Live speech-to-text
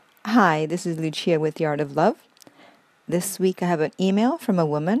Hi, this is Lucia with The Art of Love. This week I have an email from a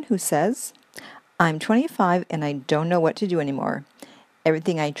woman who says, I'm 25 and I don't know what to do anymore.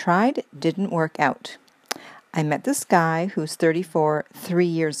 Everything I tried didn't work out. I met this guy who's 34 3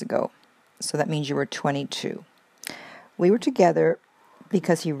 years ago. So that means you were 22. We were together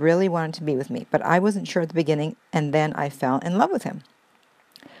because he really wanted to be with me, but I wasn't sure at the beginning, and then I fell in love with him.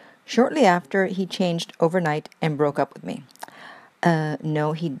 Shortly after, he changed overnight and broke up with me.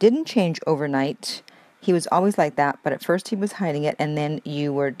 No, he didn't change overnight. He was always like that, but at first he was hiding it, and then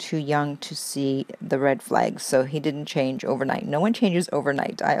you were too young to see the red flags, so he didn't change overnight. No one changes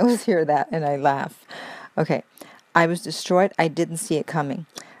overnight. I always hear that, and I laugh. Okay, I was destroyed. I didn't see it coming.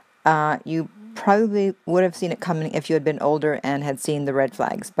 You probably would have seen it coming if you had been older and had seen the red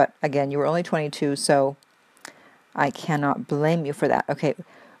flags, but again, you were only 22, so I cannot blame you for that. Okay,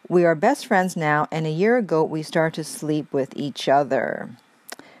 we are best friends now, and a year ago we started to sleep with each other.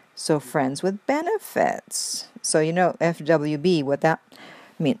 So friends with benefits. So you know FWB, what that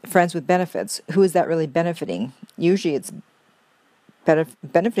mean? Friends with benefits. Who is that really benefiting? Usually it's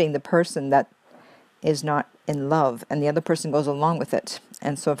benefiting the person that is not in love, and the other person goes along with it.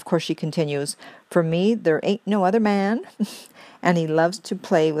 And so of course she continues, for me there ain't no other man, and he loves to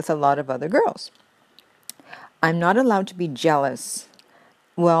play with a lot of other girls. I'm not allowed to be jealous.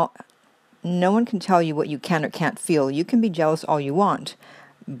 Well, no one can tell you what you can or can't feel. You can be jealous all you want,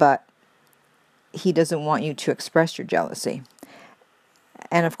 but he doesn't want you to express your jealousy.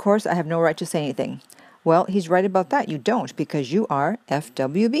 And of course, I have no right to say anything. Well, he's right about that. You don't, because you are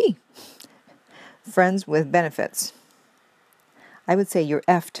FWB. Friends with benefits. I would say you're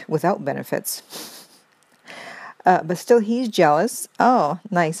effed without benefits. But still, he's jealous. Oh,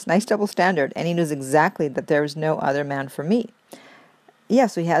 nice double standard. And he knows exactly that there is no other man for me. Yeah,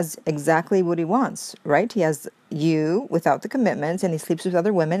 so he has exactly what he wants, right? He has you without the commitments, and he sleeps with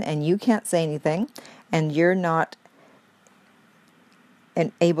other women, and you can't say anything, and you're not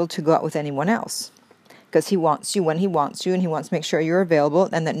able to go out with anyone else because he wants you when he wants you, and he wants to make sure you're available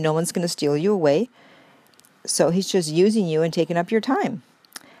and that no one's going to steal you away. So he's just using you and taking up your time.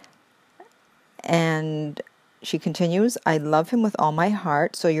 And she continues, I love him with all my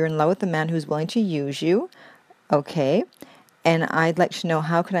heart. So you're in love with a man who's willing to use you. Okay. And I'd like to know,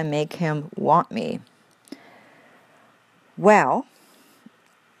 how can I make him want me? Well,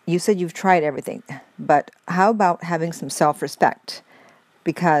 you said you've tried everything, but how about having some self-respect?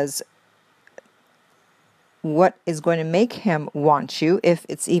 Because what is going to make him want you, if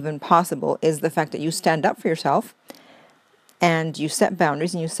it's even possible, is the fact that you stand up for yourself and you set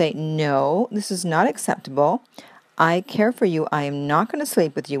boundaries and you say, no, this is not acceptable. I care for you. I am not going to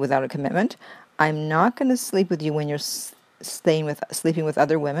sleep with you without a commitment. I'm not going to sleep with you when you're sleeping with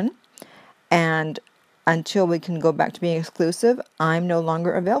other women, and until we can go back to being exclusive, I'm no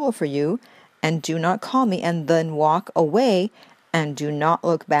longer available for you, and do not call me, and then walk away and do not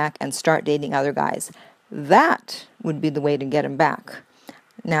look back and start dating other guys. That would be the way to get him back.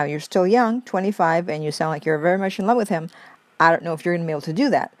 Now, you're still young, 25, and you sound like you're very much in love with him. I don't know if you're going to be able to do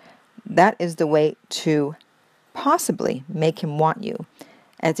that. That is the way to possibly make him want you.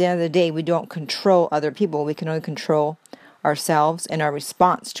 At the end of the day, we don't control other people. We can only control ourselves and our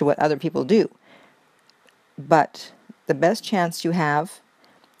response to what other people do. But the best chance you have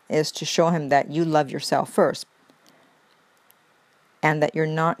is to show him that you love yourself first, and that you're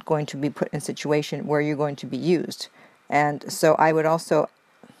not going to be put in a situation where you're going to be used. And so I would also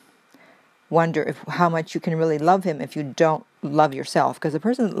wonder how much you can really love him if you don't love yourself. Because the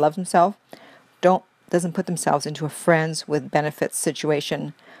person that loves himself doesn't put themselves into a friends with benefits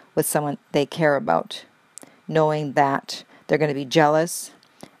situation with someone they care about, knowing that they're going to be jealous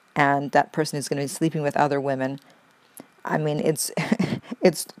and that person is going to be sleeping with other women. I mean, it's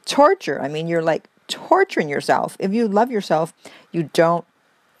it's torture. I mean, you're like torturing yourself. If you love yourself, you don't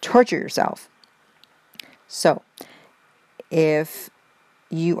torture yourself. So, if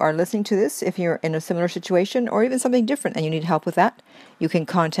you are listening to this, if you're in a similar situation or even something different and you need help with that, you can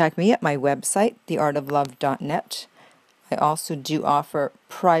contact me at my website, theartoflove.net. I also do offer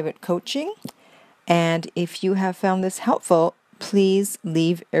private coaching. And if you have found this helpful, please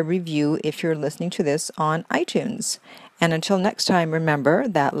leave a review if you're listening to this on iTunes. And until next time, remember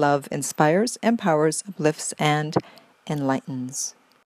that love inspires, empowers, uplifts, and enlightens.